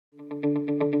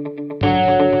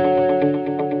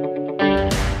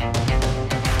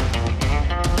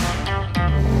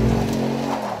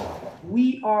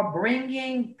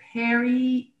bringing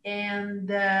Perry,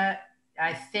 and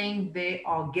I think they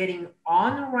are getting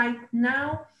on right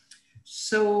now.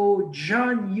 So,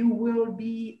 John, you will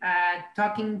be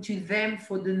talking to them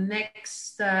for the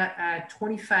next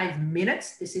 25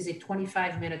 minutes. This is a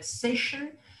 25-minute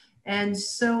session. And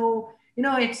so,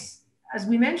 it's, as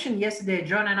we mentioned yesterday,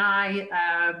 John and I,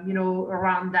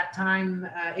 around that time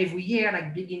every year,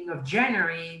 like beginning of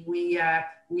January, we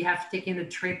have taken a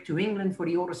trip to England for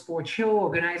the Autosport show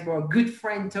organized by our good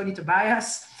friend Tony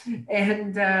Tobias.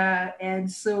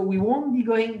 And so we won't be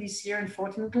going this year,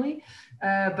 unfortunately.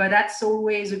 But that's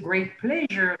always a great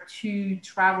pleasure to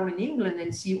travel in England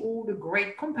and see all the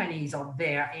great companies out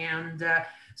there. And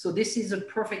so this is a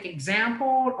perfect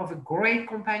example of a great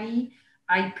company.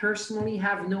 I personally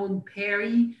have known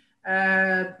Perry,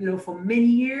 for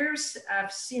many years.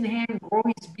 I've seen him grow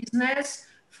his business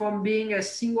from being a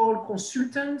single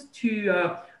consultant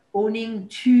to owning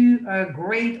two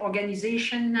great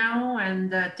organizations now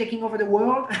and taking over the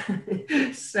world.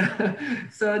 so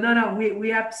no,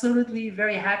 we absolutely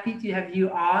very happy to have you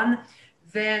on.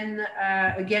 Then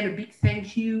again, a big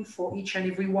thank you for each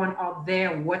and everyone out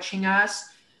there watching us.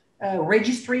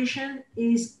 Registration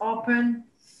is open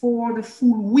for the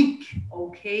full week.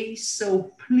 Okay,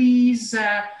 so please,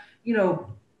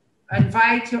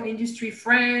 invite your industry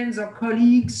friends or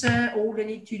colleagues. All they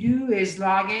need to do is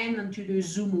log in onto the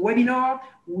Zoom webinar.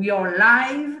 We are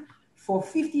live for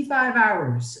 55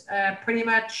 hours, pretty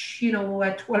much,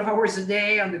 12 hours a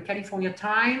day on the California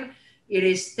time. It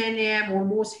is 10 a.m.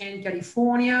 almost here in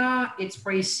California. It's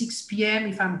probably 6 p.m.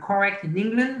 if I'm correct in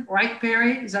England, right,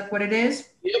 Perry? Is that what it is?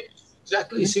 Yep,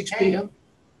 exactly 6 p.m.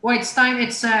 Well, it's time.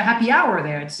 It's happy hour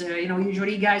there. It's,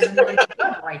 usually guys are in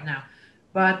right now.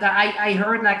 But I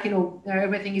heard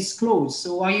everything is closed.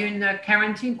 So are you in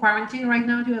quarantine right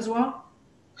now too as well?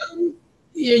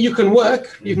 Yeah, you can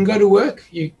work. You can go to work.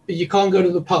 You can't go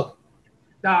to the pub.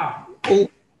 All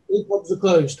pubs are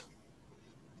closed.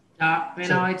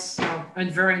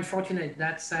 It's very unfortunate.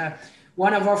 That's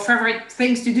one of our favorite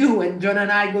things to do when John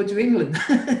and I go to England.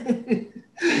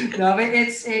 No, but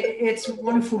it's a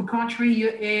wonderful country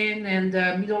you're in, and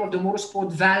middle of the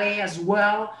motorsport valley as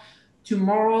well.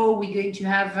 Tomorrow, we're going to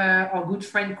have our good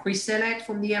friend Chris Elliott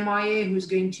from the MIA, who's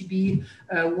going to be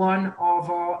one of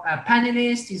our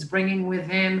panelists. He's bringing with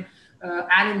him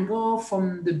Alan Goff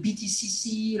from the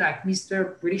BTCC, like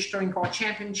Mr. British Touring Car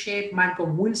Championship,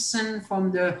 Malcolm Wilson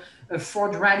from the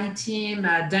Ford Rally team,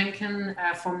 Duncan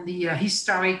from the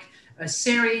historic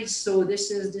series. So this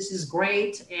is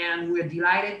great, and we're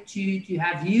delighted to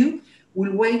have you.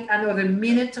 We'll wait another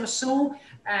minute or so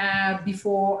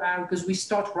before, because we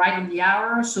start right on the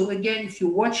hour. So again, if you're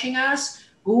watching us,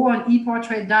 go on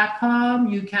ePortrait.com.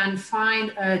 You can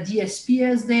find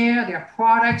DSPS there. There are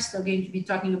products they're going to be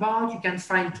talking about. You can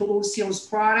find Total Seals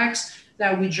products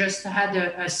that we just had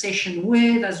a session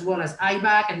with, as well as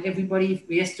IBAC and everybody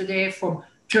yesterday, from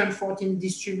Turn 14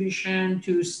 Distribution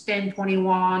to Stand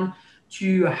 21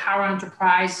 to Howard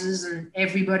Enterprises and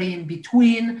everybody in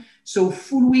between. So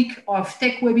full week of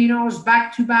tech webinars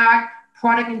back to back,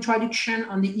 product introduction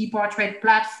on the ePortrait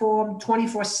platform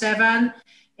 24/7.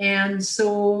 And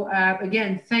so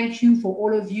again, thank you for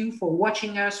all of you for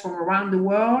watching us from around the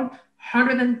world.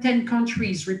 110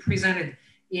 countries represented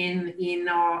in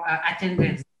our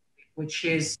attendance, which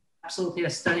is absolutely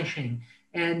astonishing.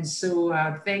 And so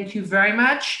thank you very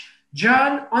much.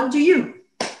 John, on to you.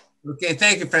 Okay,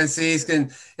 thank you, Francisque.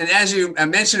 And as you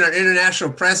mentioned, our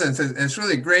international presence, it's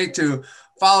really great to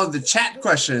follow the chat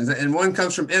questions. And one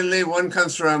comes from Italy, one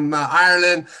comes from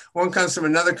Ireland, one comes from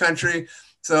another country.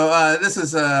 So this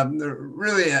is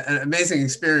really an amazing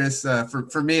experience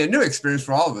for me, a new experience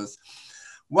for all of us.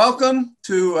 Welcome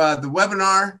to the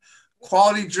webinar,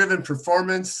 Quality Driven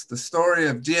Performance, the story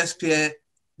of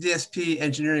DSP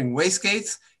engineering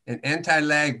wastegates and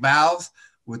anti-lag valves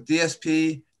with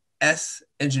DSP-S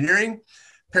Engineering.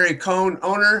 Perry Cohn,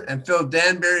 owner, and Phil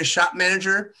Danbury, shop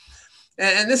manager.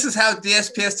 And this is how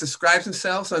DSPS describes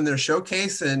themselves on their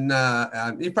showcase in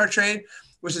ePortrait,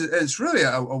 which is really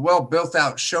a well built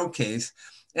out showcase.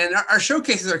 And our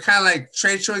showcases are kind of like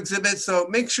trade show exhibits. So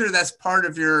make sure that's part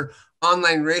of your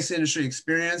online race industry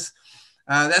experience.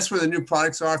 That's where the new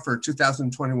products are for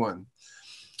 2021.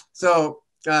 So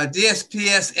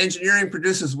DSPS Engineering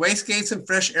produces wastegates and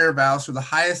fresh air valves for the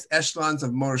highest echelons of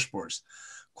motorsports.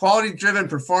 Quality-driven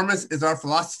performance is our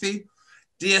philosophy.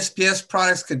 DSPS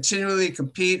products continually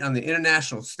compete on the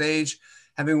international stage,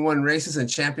 having won races and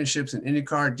championships in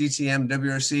IndyCar, DTM,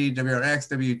 WRC, WRX,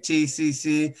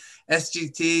 WTCC,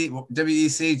 SGT,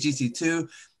 WEC, GT2,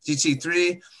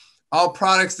 GT3. All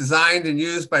products designed and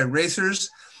used by racers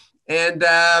And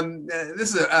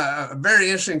this is a very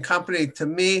interesting company to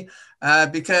me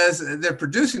because they're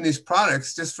producing these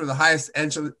products just for the highest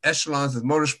echelons of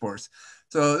motorsports.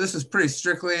 So this is pretty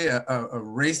strictly a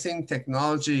racing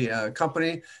technology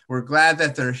company. We're glad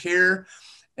that they're here.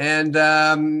 And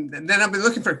then I'll be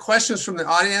looking for questions from the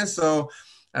audience. So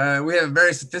we have a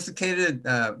very sophisticated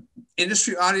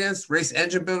industry audience. Race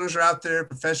engine builders are out there.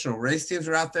 Professional race teams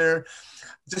are out there.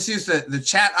 Just use the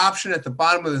chat option at the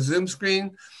bottom of the Zoom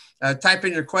screen. Type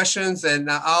in your questions, and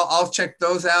I'll check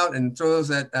those out and throw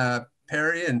those at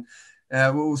Perry, and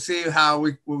we'll see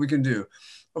what we can do.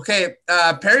 Okay,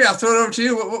 Perry, I'll throw it over to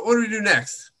you. What do we do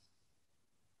next?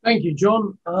 Thank you,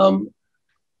 John.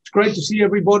 It's great to see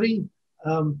everybody,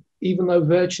 even though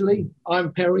virtually.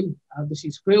 I'm Perry. This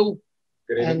is Phil,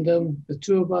 and the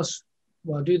two of us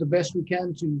will do the best we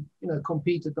can to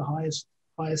compete at the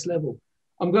highest level.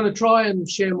 I'm going to try and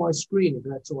share my screen if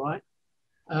that's all right.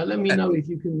 Let me know if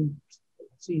you can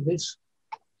see this.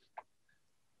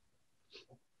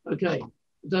 Okay,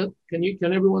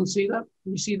 can everyone see that?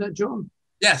 Can you see that, John?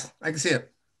 Yes, I can see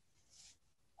it.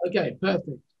 Okay,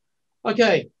 perfect.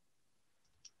 Okay,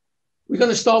 we're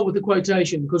going to start with the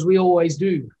quotation because we always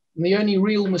do. And the only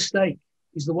real mistake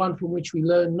is the one from which we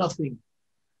learn nothing.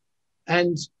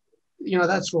 And,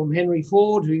 that's from Henry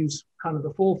Ford, who's kind of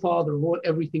the forefather of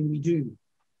everything we do.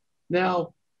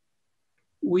 Now,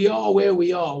 we are where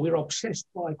we are. We're obsessed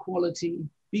by quality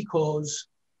because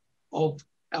of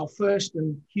our first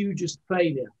and hugest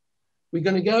failure. We're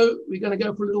going to go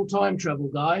for a little time travel,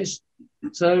 guys.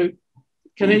 So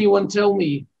can anyone tell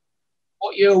me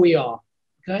what year we are?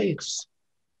 Okay, it's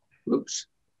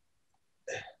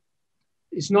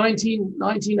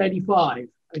 1985,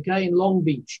 okay, in Long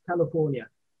Beach, California.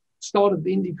 Start of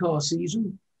the IndyCar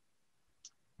season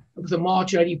of the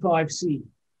March 85C.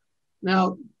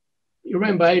 Now, you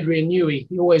remember Adrian Newey,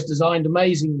 he always designed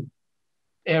amazing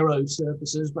aero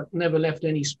surfaces, but never left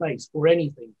any space for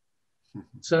anything.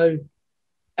 So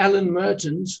Alan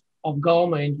Mertens of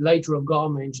Garmin, later of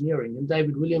Garmin Engineering, and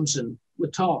David Williamson were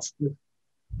tasked with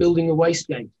building a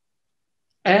wastegate.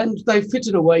 And they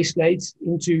fitted a wastegate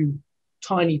into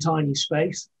tiny, tiny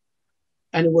space,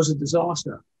 and it was a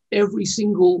disaster. Every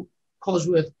single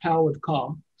Cosworth-powered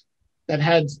car that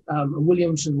had a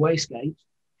Williamson wastegate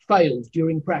failed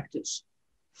during practice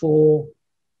for,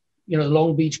 the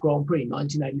Long Beach Grand Prix,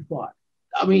 1985.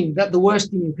 I mean, the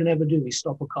worst thing you can ever do is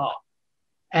stop a car.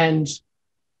 And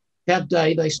that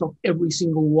day, they stopped every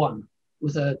single one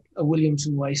with a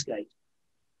Williamson wastegate.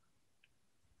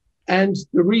 And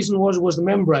the reason was the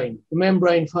membrane. The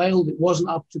membrane failed. It wasn't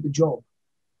up to the job.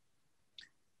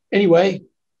 Anyway,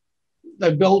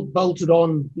 they bolted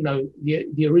on,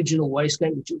 the original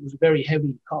wastegate, which it was a very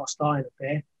heavy cast iron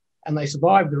affair, and they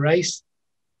survived the race.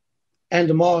 And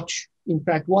the March, in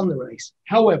fact, won the race.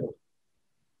 However,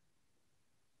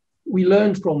 we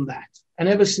learned from that. And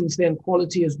ever since then,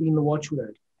 quality has been the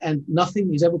watchword. And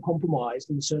nothing is ever compromised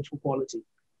in the search for quality.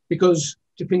 Because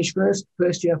to finish first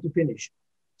you have to finish.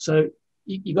 So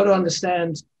you got to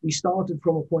understand, we started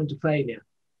from a point of failure.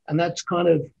 And that's kind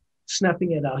of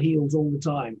snapping at our heels all the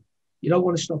time. You don't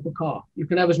want to stop a car. You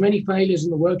can have as many failures in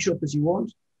the workshop as you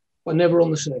want, but never on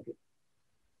the circuit.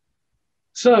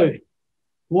 So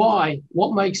why?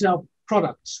 What makes our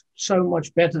products so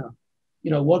much better?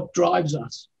 What drives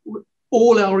us?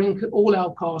 All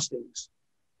our castings.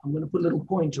 I'm going to put a little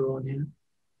pointer on here.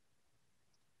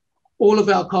 All of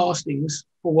our castings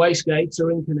for wastegates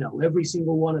are Inconel, every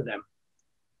single one of them.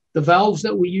 The valves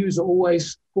that we use are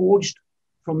always forged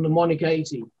from Mnemonic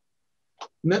 80.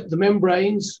 The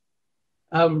membranes,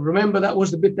 remember that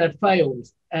was the bit that failed.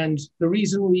 And the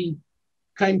reason we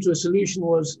came to a solution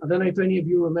was, I don't know if any of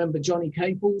you remember Johnny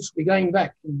Caples. We're going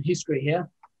back in history here.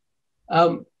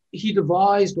 He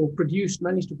devised or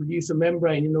managed to produce a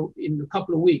membrane in a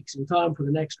couple of weeks in time for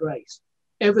the next race.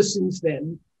 Ever since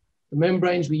then, the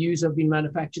membranes we use have been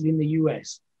manufactured in the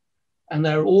US, and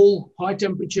they're all high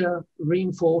temperature,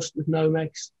 reinforced with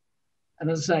Nomex. And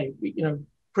as I say,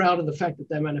 proud of the fact that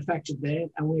they're manufactured there,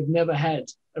 and we've never had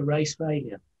a race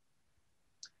failure.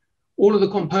 All of the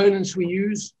components we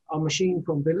use are machined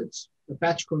from billets. The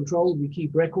batch controlled, we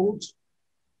keep records.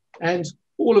 And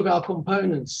all of our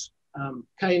components,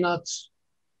 K-nuts,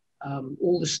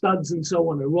 all the studs and so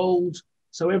on are rolled.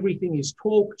 So everything is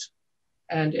torqued,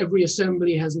 and every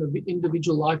assembly has an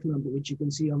individual life number, which you can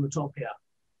see on the top here.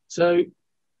 So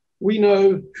we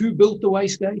know who built the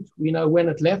wastegate. We know when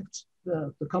it left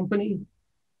the company.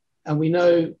 And we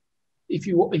know, if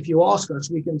you ask us,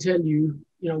 we can tell you,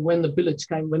 when the billets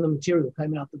came, when the material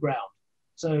came out the ground.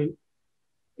 So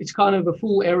it's kind of a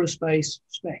full aerospace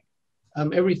spec.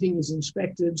 Everything is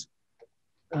inspected.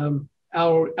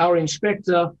 our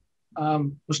inspector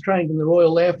was trained in the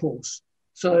Royal Air Force.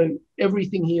 So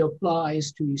everything he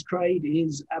applies to his trade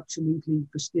is absolutely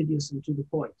fastidious and to the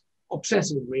point.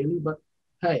 Obsessive, really, but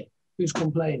hey, who's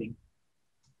complaining?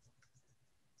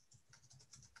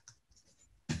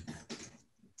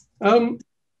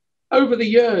 Over the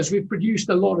years, we've produced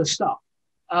a lot of stuff,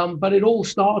 but it all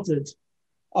started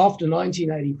after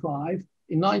 1985.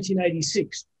 In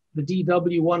 1986, the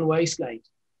DW1 wastegate.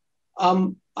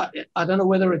 I don't know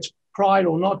whether it's pride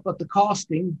or not, but the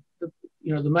casting,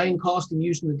 the main casting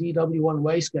used in the DW1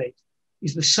 wastegate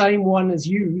is the same one as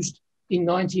used in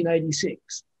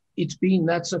 1986. It's been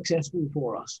that successful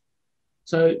for us.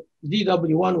 So the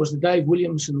DW1 was the Dave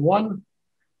Williamson one.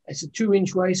 It's a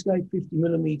 2-inch wastegate, 50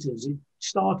 millimeters. It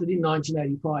started in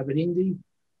 1985 at Indy,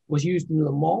 was used in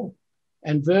Le Mans,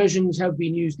 and versions have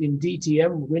been used in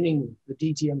DTM, winning the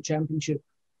DTM championship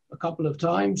a couple of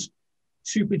times.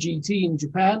 Super GT in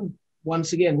Japan,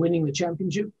 once again winning the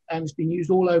championship, and it's been used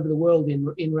all over the world in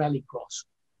rallycross.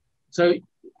 So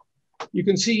you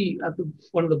can see at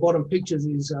one of the bottom pictures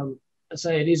is, I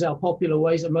say it is our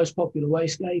most popular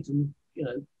wastegate, and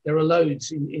there are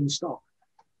loads in stock.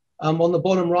 On the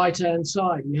bottom right-hand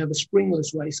side, we have a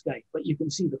springless wastegate, but you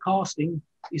can see the casting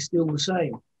is still the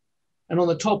same. And on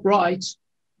the top right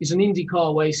is an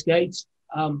IndyCar wastegate,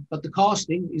 but the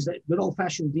casting is that good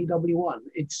old-fashioned DW1.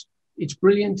 It's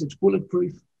brilliant. It's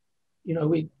bulletproof.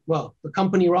 The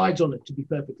company rides on it, to be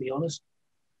perfectly honest.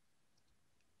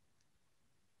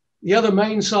 The other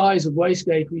main size of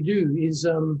wastegate we do is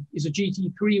a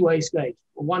GT3 wastegate,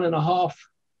 a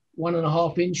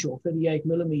 1.5 inch or 38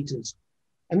 millimeters.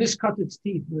 And this cut its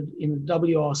teeth in the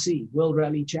WRC, World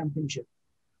Rally Championship.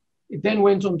 It then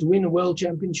went on to win a World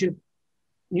Championship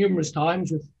numerous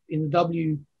times in the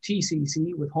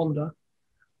WTCC with Honda.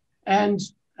 And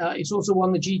it's also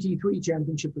won the GT3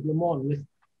 Championship at Le Mans with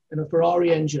a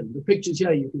Ferrari engine. The pictures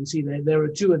here, you can see there are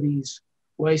 2 of these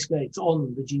wastegates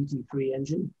on the GT3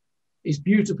 engine. It's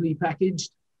beautifully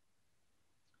packaged.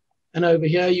 And over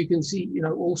here, you can see,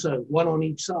 also one on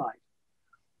each side.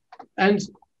 And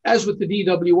as with the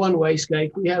DW1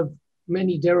 wastegate, we have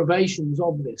many derivations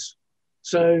of this.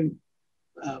 So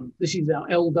this is our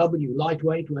LW,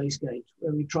 lightweight wastegate,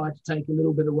 where we try to take a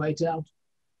little bit of weight out.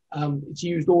 It's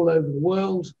used all over the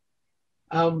world.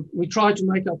 We try to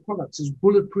make our products as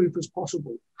bulletproof as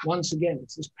possible. Once again,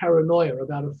 it's this paranoia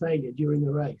about a failure during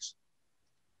the race.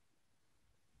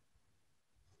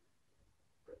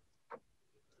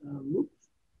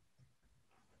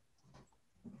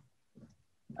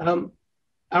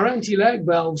 Our anti-lag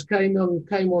valves came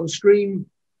on stream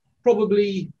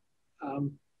probably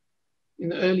in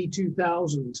the early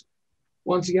 2000s.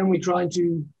 Once again, we're trying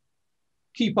to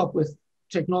keep up with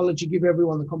technology, give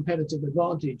everyone the competitive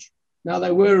advantage. Now,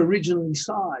 they were originally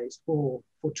sized for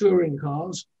touring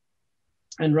cars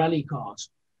and rally cars,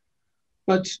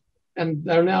 and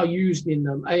they're now used in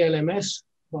ALMS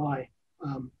by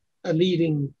a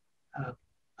leading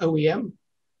OEM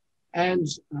and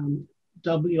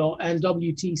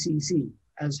WTCC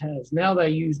as has. Now they're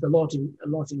used a lot in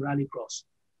rallycross,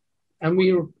 and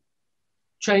we are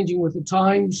changing with the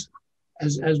times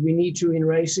as we need to in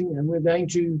racing, and we're going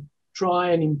to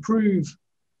try and improve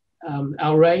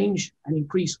our range and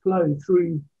increase flow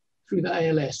through the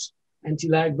ALS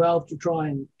anti-lag valve to try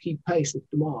and keep pace with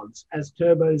demands. As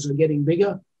turbos are getting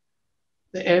bigger,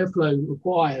 the airflow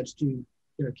required to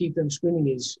keep them spinning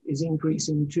is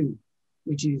increasing too,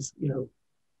 which is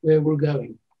where we're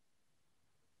going.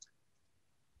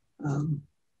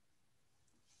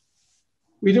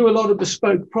 We do a lot of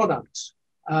bespoke products,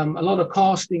 a lot of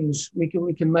castings we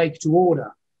can make to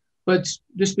order. But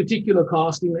this particular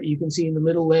casting that you can see in the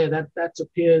middle there, that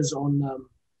appears on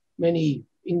many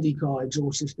IndyCar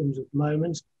exhaust systems at the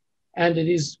moment, and it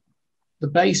is the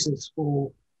basis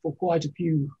for quite a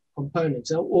few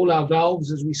components. All our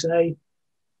valves, as we say,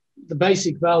 the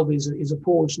basic valve is a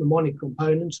forged mnemonic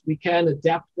component. We can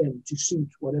adapt them to suit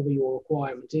whatever your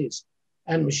requirement is,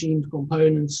 and machined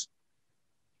components.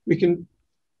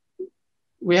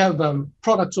 We have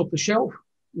products off the shelf,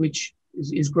 which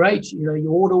is great.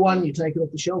 You order one, you take it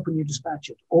off the shelf and you dispatch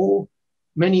it. Or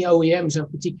many OEMs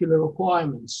have particular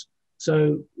requirements,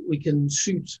 so we can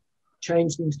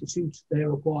change things to suit their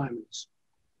requirements.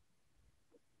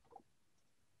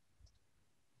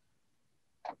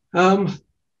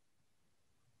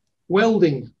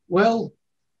 Welding. Well,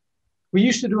 we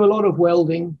used to do a lot of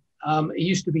welding. It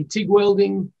used to be TIG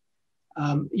welding.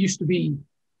 It used to be,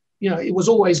 it was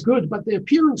always good, but the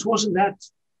appearance wasn't that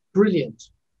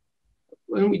brilliant.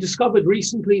 When we discovered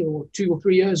recently, or 2 or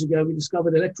 3 years ago, we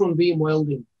discovered electron beam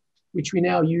welding, which we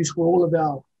now use for all of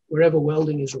wherever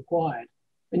welding is required.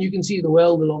 And you can see the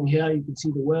weld along here. You can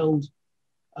see the weld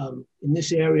in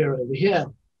this area over here.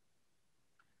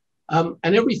 And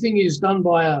everything is done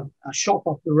by a shop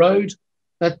up the road.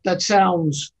 That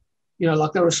sounds, you know,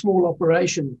 like they're a small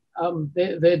operation.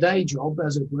 Their day job,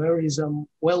 as it were, is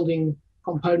welding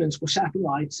components for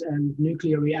satellites and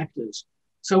nuclear reactors.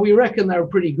 So we reckon they're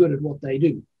pretty good at what they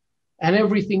do. And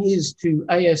everything is to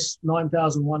AS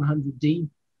 9100D.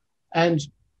 And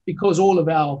because all of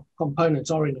our components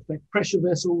are in effect pressure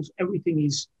vessels, everything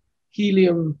is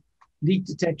helium leak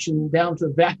detection down to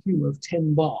a vacuum of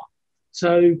 10 bar.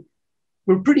 So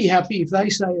we're pretty happy. If they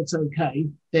say it's okay,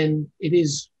 then it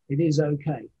is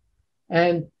okay.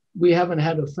 And we haven't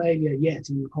had a failure yet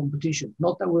in the competition.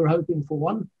 Not that we're hoping for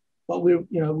one, but we're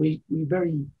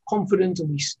very confident and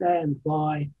we stand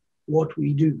by what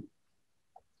we do.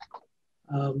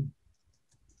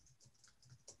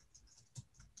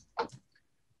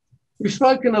 We've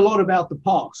spoken a lot about the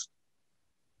past.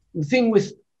 The thing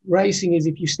with racing is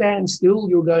if you stand still,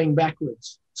 you're going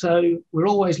backwards. So we're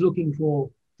always looking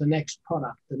for the next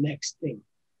product, the next thing.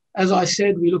 As I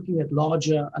said, we're looking at a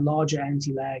larger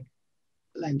anti-lag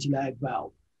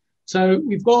valve. So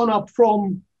we've gone up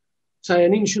from, say,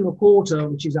 1 1/4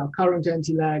 inch, which is our current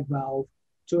anti-lag valve,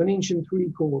 to 1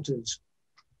 3/4 inch,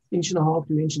 1.5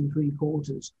 to 1 3/4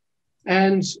 inch.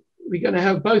 And we're going to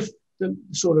have both the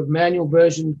sort of manual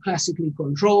version classically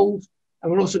controlled,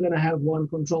 and we're also going to have one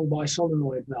controlled by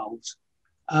solenoid valves.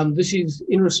 This is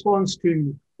in response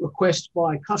to requests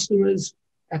by customers.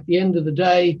 At the end of the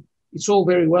day, it's all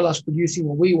very well us producing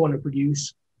what we want to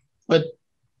produce, but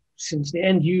since the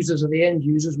end users are the end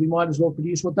users, we might as well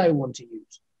produce what they want to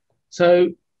use.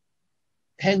 So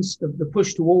hence the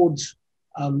push towards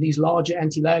these larger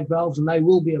anti-lag valves, and they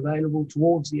will be available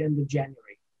towards the end of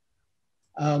January.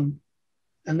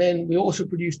 And then we also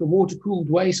produced the water-cooled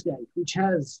wastegate, which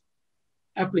has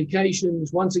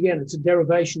applications. Once again, it's a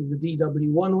derivation of the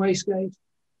DW1 wastegate,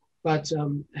 but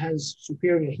has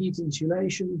superior heat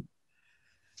insulation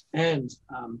and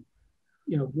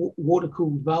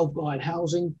water-cooled valve guide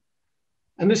housing.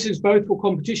 And this is both for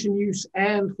competition use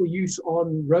and for use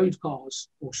on road cars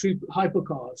or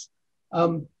hypercars.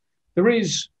 There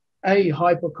is a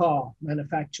hypercar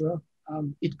manufacturer.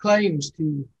 It claims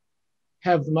to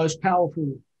have the most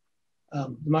powerful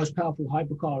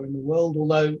hypercar in the world,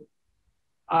 although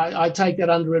I take that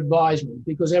under advisement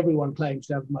because everyone claims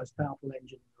to have the most powerful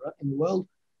engine in the world.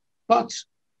 But,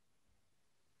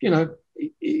 you know,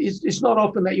 it's not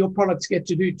often that your products get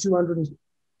to do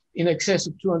in excess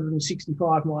of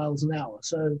 265 miles an hour.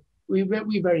 So we're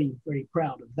very, very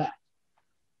proud of that.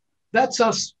 That's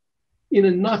us in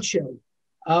a nutshell.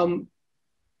 The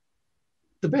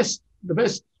best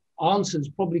answers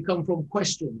probably come from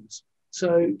questions.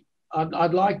 So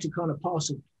I'd like to kind of pass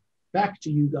it back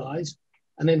to you guys,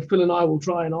 and then Phil and I will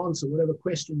try and answer whatever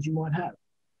questions you might have.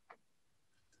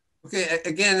 Okay,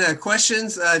 again,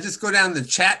 questions, just go down the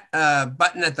chat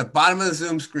button at the bottom of the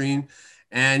Zoom screen,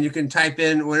 and you can type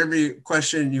in whatever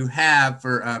question you have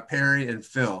for Perry and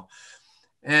Phil.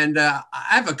 And I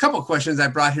have a couple questions I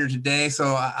brought here today,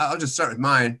 so I'll just start with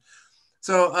mine.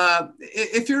 So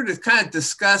if you were to kind of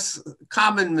discuss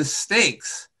common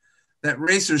mistakes that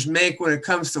racers make when it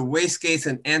comes to wastegates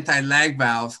and anti-lag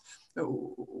valves,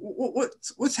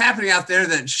 what's happening out there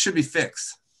that should be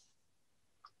fixed?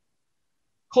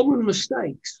 Common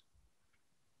mistakes.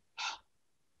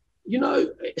 You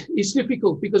know, it's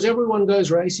difficult because everyone goes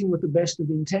racing with the best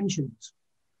of intentions.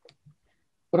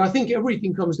 But I think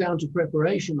everything comes down to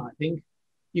preparation, I think.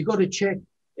 You've got to check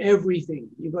everything.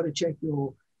 You've got to check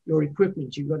your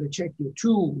equipment. You've got to check your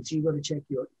tools. You've got to check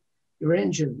your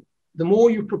engine. The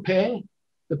more you prepare,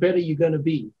 the better you're going to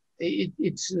be.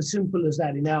 It's as simple as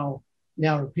that in our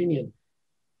opinion.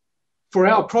 For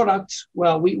our products,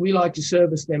 well, we like to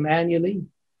service them annually.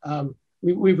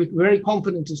 We're very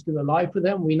confident as to the life of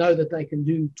them. We know that they can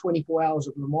do 24 hours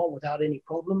of Le Mans without any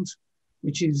problems,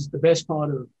 which is the best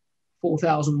part of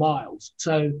 4,000 miles.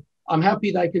 So I'm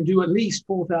happy they can do at least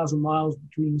 4,000 miles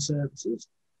between services.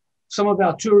 Some of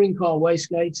our touring car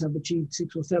wastegates have achieved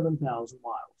 6,000 or 7,000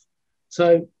 miles.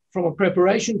 So from a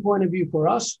preparation point of view for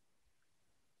us,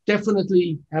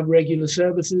 definitely have regular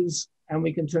services, and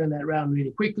we can turn that around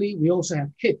really quickly. We also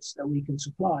have kits that we can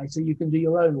supply, so you can do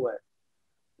your own work.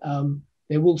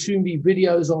 There will soon be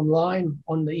videos online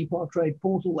on the eParkTrade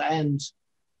portal and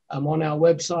on our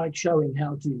website showing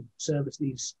how to service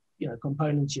these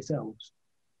components yourselves.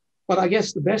 But I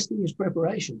guess the best thing is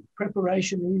preparation.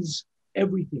 Preparation is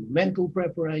everything. Mental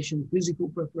preparation, physical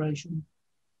preparation,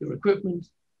 your equipment.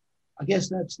 I guess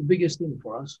that's the biggest thing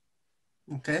for us.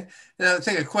 Okay. Now I'll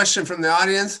take a question from the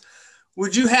audience.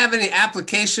 Would you have any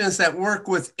applications that work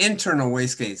with internal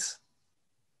wastegates?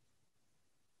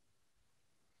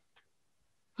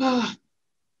 Not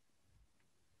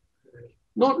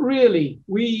really.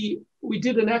 We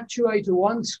did an actuator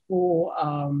once for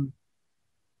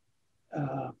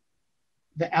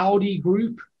the Audi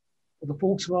group, or the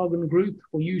Volkswagen group,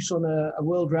 for use on a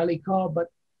World Rally car. But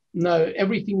no,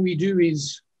 everything we do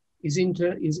is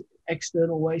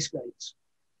external wastegates.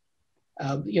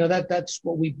 That's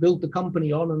what we built the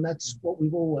company on, and that's what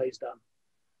we've always done.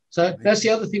 So that's the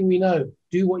other thing we know: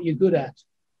 do what you're good at.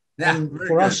 Yeah, and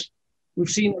for us, we've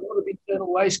seen a lot of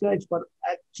internal wastegates, but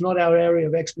it's not our area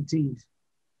of expertise.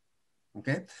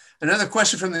 Okay. Another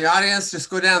question from the audience. Just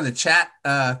go down the chat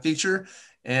feature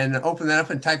and open that up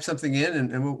and type something in,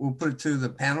 and we'll put it to the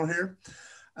panel here.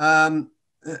 Are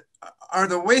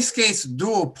the wastegates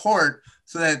dual port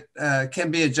so that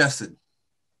can be adjusted?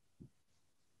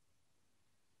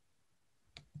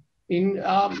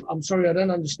 I'm sorry, I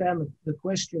don't understand the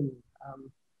question.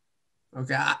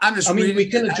 Okay, I'm just. I mean, we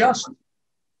can adjust.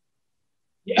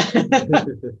 Yeah.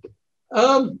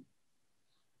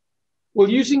 Well,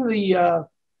 using the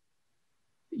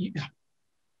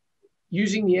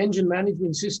engine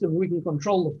management system, we can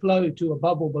control the flow to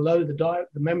above or below the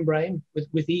membrane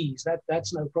with ease.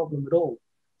 That's no problem at all.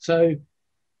 So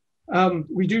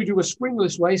we do a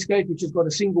springless wastegate, which has got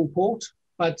a single port.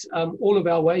 But all of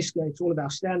our wastegates, all of our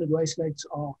standard wastegates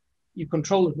you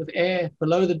control it with air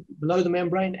below the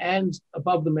membrane and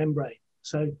above the membrane.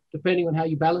 So depending on how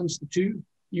you balance the two,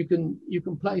 you can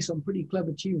play some pretty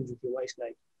clever tunes with your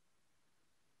wastegate.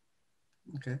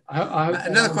 Okay.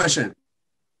 Another question.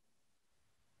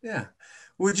 Yeah.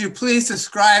 Would you please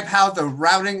describe how the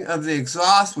routing of the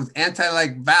exhaust with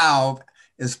anti-lag valve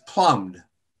is plumbed?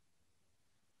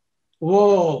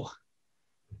 Whoa.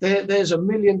 There's a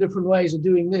million different ways of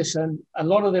doing this, and a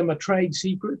lot of them are trade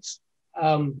secrets,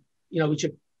 which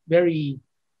are very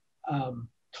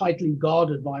tightly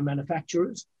guarded by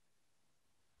manufacturers.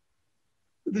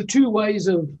 The two ways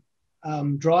of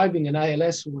driving an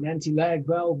ALS or an anti-lag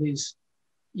valve is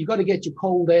you've got to get your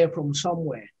cold air from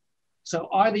somewhere. So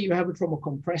either you have it from a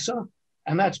compressor,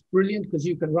 and that's brilliant because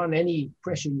you can run any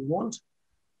pressure you want,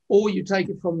 or you take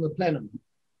it from the plenum.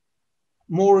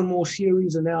 More and more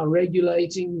series are now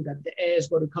regulating that the air's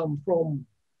got to come from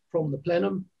the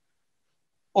plenum.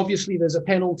 Obviously, there's a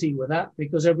penalty with that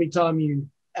because every time you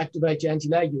activate your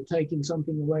anti-lag, you're taking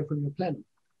something away from your plenum.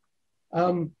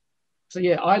 So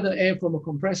yeah, either air from a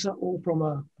compressor or from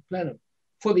a plenum.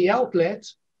 For the outlet,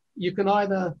 you can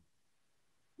either,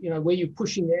 where you're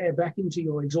pushing the air back into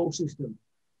your exhaust system,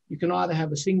 you can either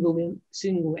have a single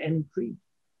entry,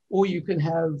 or you can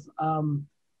have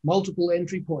multiple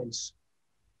entry points.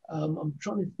 I'm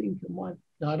trying to think.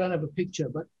 I don't have a picture,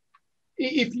 but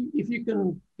if you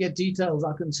can get details,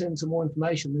 I can send some more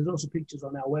information. There's also pictures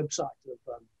on our website of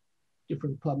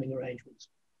different plumbing arrangements.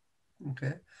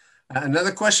 Okay.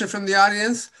 Another question from the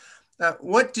audience.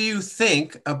 What do you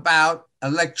think about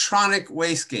electronic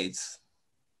wastegates?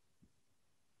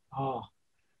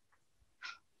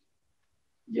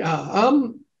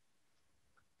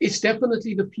 It's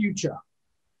definitely the future.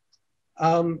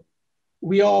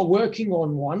 We are working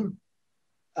on one.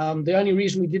 The only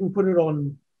reason we didn't put it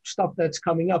on stuff that's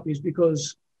coming up is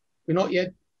because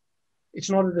it's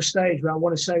not at a stage where I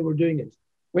want to say we're doing it.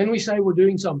 When we say we're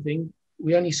doing something,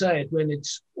 we only say it when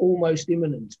it's almost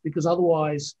imminent, because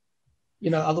otherwise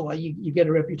you get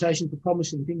a reputation for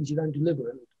promising things you don't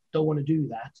deliver, and don't want to do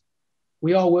that.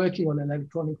 We are working on an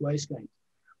electronic wastegate.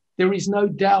 There is no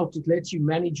doubt it lets you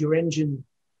manage your engine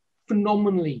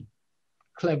phenomenally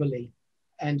cleverly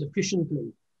and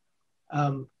efficiently.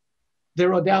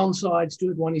 There are downsides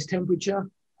to it. One is temperature.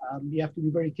 You have to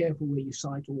be very careful where you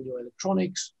site all your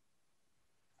electronics.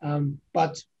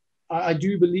 But I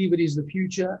do believe it is the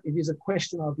future. It is a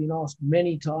question I've been asked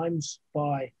many times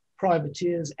by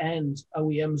privateers and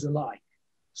OEMs alike.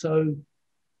 So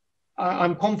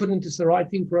I'm confident it's the right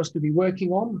thing for us to be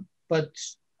working on. But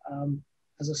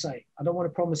as I say, I don't want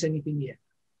to promise anything yet.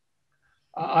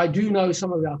 I do know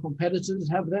some of our competitors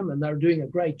have them, and they're doing a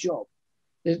great job.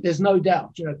 There's no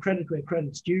doubt, credit where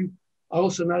credit's due. I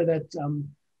also know that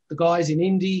the guys in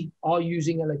Indy are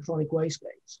using electronic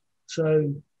wastegates.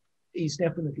 So it's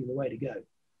definitely the way to go,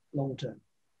 long term.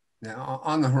 Yeah,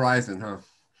 on the horizon, huh?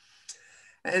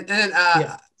 And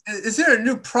is there a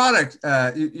new product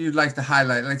you'd like to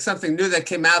highlight, like something new that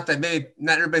came out that maybe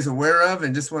not everybody's aware of,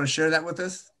 and just want to share that with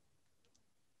us?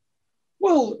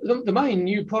 Well, the main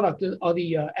new product are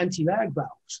the anti-lag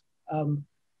valves,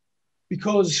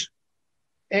 because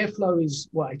airflow is,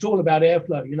 it's all about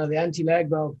airflow. The anti-lag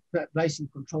valve basically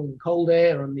controlling cold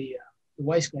air, and the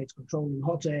wastegate's controlling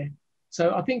hot air.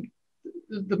 So I think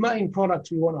the main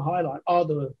products we want to highlight are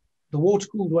the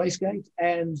water-cooled wastegate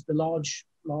and the large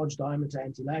diameter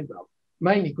anti-lag valve,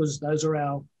 mainly because those are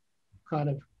our kind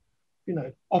of,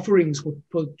 offerings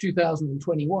for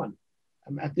 2021.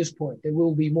 At this point, there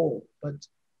will be more, but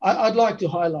I'd like to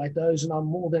highlight those, and I'm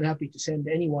more than happy to send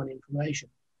anyone information.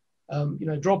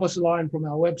 Drop us a line from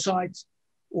our website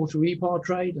or through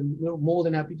ePowerTrade, and we're more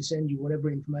than happy to send you whatever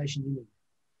information you need.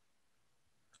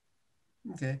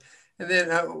 Okay, and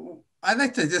then I'd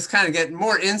like to just kind of get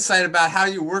more insight about how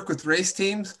you work with race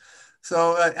teams.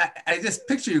 So I just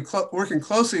picture you working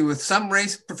closely with some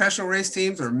professional race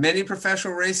teams or many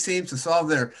professional race teams to solve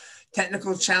their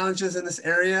technical challenges in this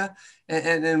area,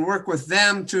 and then work with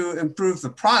them to improve the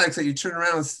products that you turn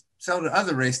around and sell to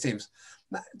other race teams.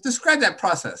 Describe that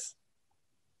process.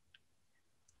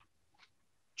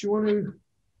 Do you want to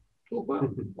talk about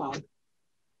it? Well,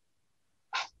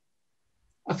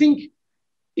 I think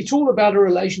it's all about a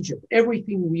relationship.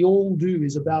 Everything we all do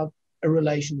is about a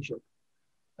relationship.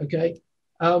 Okay,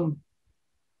 I'm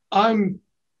kind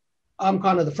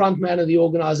of the front man of the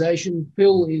organization.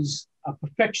 Phil is a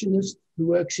perfectionist who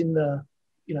works in the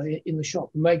shop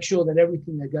and makes sure that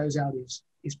everything that goes out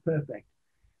is perfect.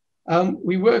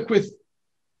 We work with,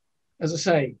 as I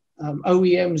say,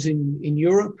 OEMs in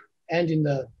Europe and in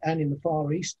the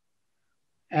Far East,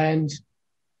 and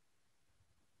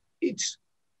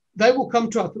they will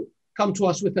come to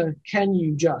us with a "can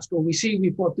you just," or we see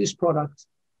we've got this product,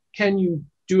 can you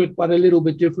do it but a little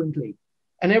bit differently?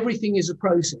 And everything is a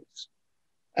process,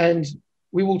 and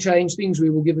we will change things. We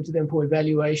will give it to them for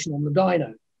evaluation on the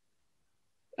dyno,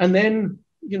 and then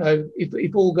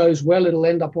if all goes well, it'll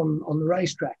end up on the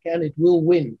racetrack and it will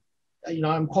win.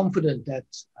 I'm confident that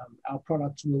our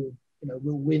products will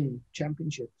win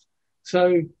championships.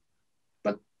 So,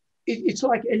 but it's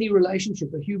like any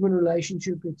relationship, a human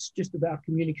relationship. It's just about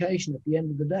communication at the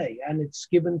end of the day, and it's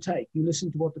give and take. You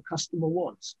listen to what the customer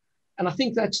wants. And I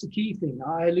think that's the key thing.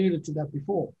 I alluded to that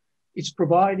before. It's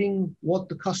providing what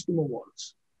the customer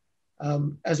wants.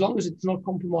 As long as it's not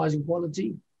compromising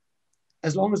quality,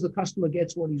 as long as the customer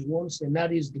gets what he wants, then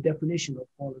that is the definition of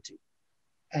quality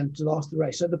and to last the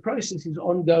race. So the process is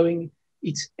ongoing.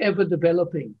 It's ever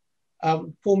developing.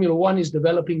 Formula One is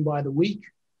developing by the week.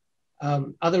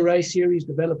 Other race series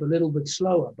develop a little bit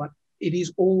slower, but it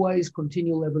is always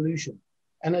continual evolution.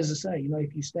 And as I say,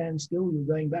 if you stand still, you're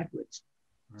going backwards.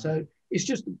 So it's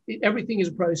just, everything is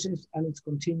a process and it's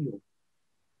continual.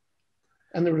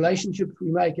 And the relationships we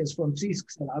make, as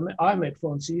Francisque said, I met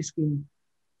Francisque in,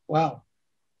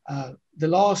 the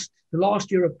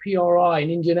last year of PRI in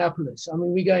Indianapolis. I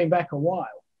mean, we're going back a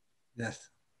while. Yes.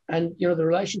 And, the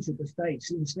relationship has stayed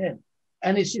since then.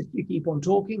 And it's just, you keep on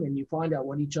talking and you find out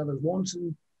what each other wants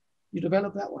and you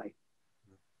develop that way.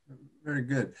 Very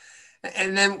good.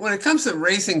 And then when it comes to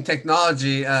racing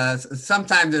technology,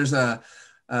 sometimes there's a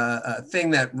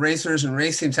thing that racers and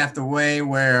race teams have to weigh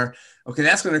where, okay,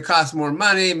 that's going to cost more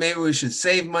money. Maybe we should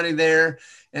save money there.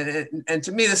 And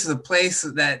to me, this is a place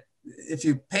that if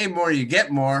you pay more, you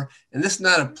get more. And this is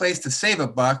not a place to save a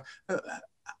buck.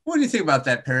 What do you think about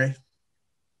that, Perry?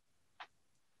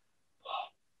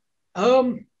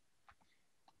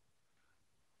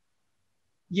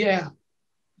 Yeah.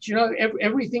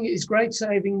 Everything is great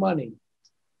saving money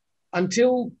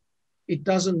until it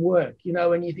doesn't work,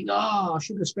 and you think, I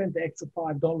should have spent the extra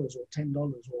 $5 or $10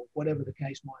 or whatever the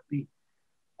case might be.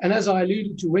 And as I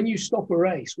alluded to, when you stop a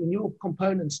race, when your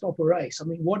components stop a race, I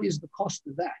mean, what is the cost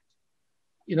of that?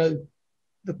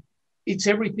 It's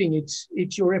everything.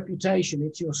 It's your reputation.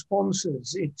 It's your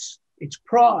sponsors. It's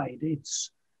pride.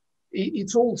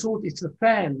 It's all sorts. It's the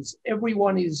fans.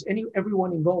 Everyone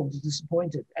involved is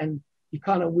disappointed, and you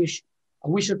kind of wish, I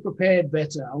wish I'd prepared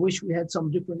better. I wish we had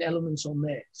some different elements on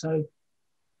there. So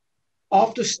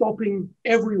after stopping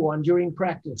everyone during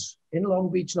practice in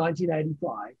Long Beach,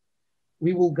 1985,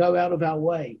 we will go out of our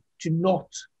way to not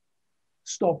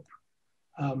stop,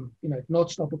 not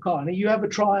stop a car. Now you have a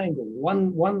triangle.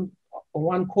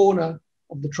 One corner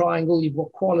of the triangle, you've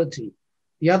got quality.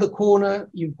 The other corner,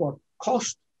 you've got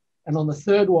cost. And on the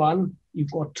third one,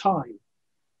 you've got time.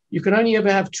 You can only ever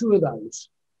have two of those.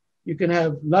 You can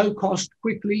have low cost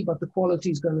quickly, but the quality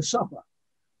is going to suffer.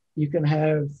 You can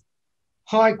have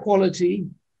high quality,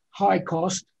 high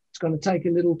cost. It's going to take a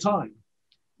little time.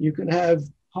 You can have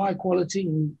high quality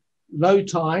and low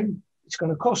time. It's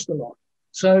going to cost a lot.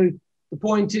 So the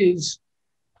point is,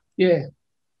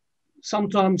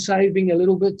 sometimes saving a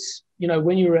little bit,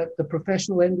 when you're at the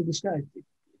professional end of the scale, it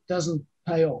doesn't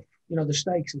pay off. The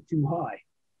stakes are too high,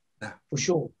 for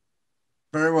sure.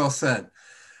 Very well said.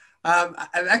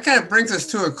 That kind of brings us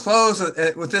to a close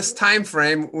with this time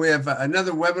frame. We have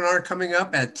another webinar coming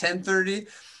up at 10:30.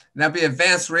 That'll be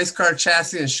Advanced Race Car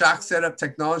Chassis and Shock Setup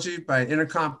Technology by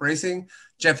Intercomp Racing.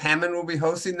 Jeff Hammond will be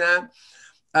hosting that.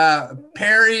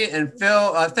 Perry and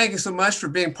Phil, thank you so much for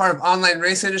being part of Online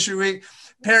Race Industry Week.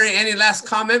 Perry, any last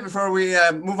comment before we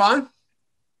move on?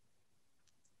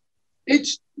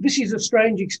 This is a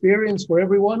strange experience for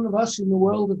every one of us in the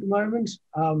world at the moment.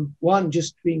 One,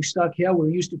 just being stuck here. We're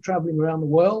used to traveling around the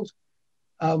world.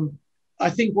 I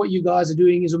think what you guys are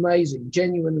doing is amazing,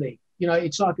 genuinely. You know,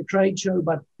 it's like a trade show,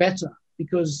 but better,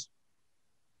 because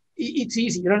it's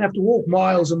easy. You don't have to walk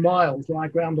miles and miles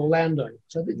like around Orlando.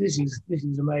 So this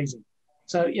is amazing.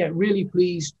 So yeah, really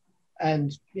pleased,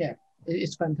 and yeah,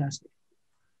 it's fantastic.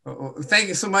 Well, thank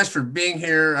you so much for being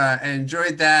here. I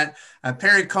enjoyed that.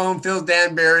 Perry Combe, Phil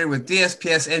Danbury with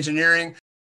DSPS Engineering.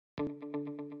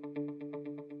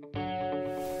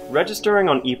 Registering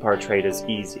on ePartrade is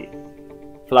easy.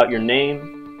 Fill out your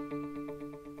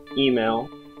name, email,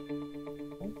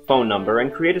 phone number,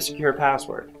 and create a secure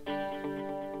password.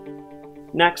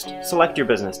 Next, select your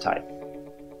business type.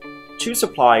 Choose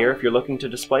supplier if you're looking to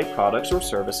display products or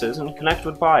services and connect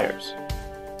with buyers.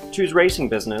 Choose racing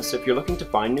business if you're looking to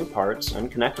find new parts and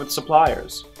connect with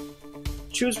suppliers.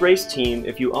 Choose race team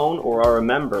if you own or are a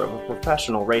member of a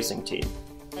professional racing team.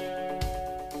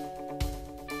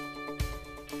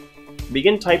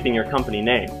 Begin typing your company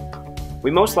name. We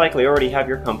most likely already have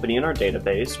your company in our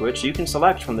database, which you can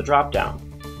select from the drop-down.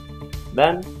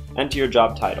 Then, enter your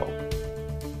job title.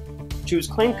 Choose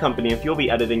Claim Company if you'll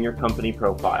be editing your company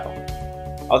profile.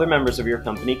 Other members of your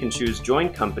company can choose Join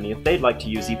Company if they'd like to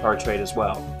use ePartrade as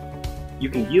well. You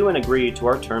can view and agree to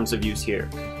our terms of use here.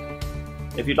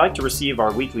 If you'd like to receive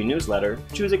our weekly newsletter,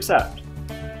 choose Accept.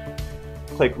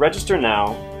 Click Register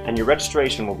Now, and your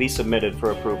registration will be submitted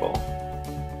for approval.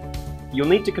 You'll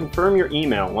need to confirm your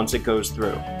email once it goes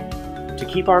through. To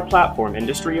keep our platform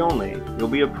industry only, you'll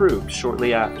be approved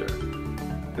shortly after.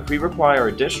 If we require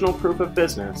additional proof of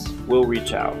business, we'll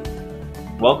reach out.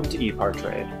 Welcome to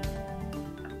ePartrade.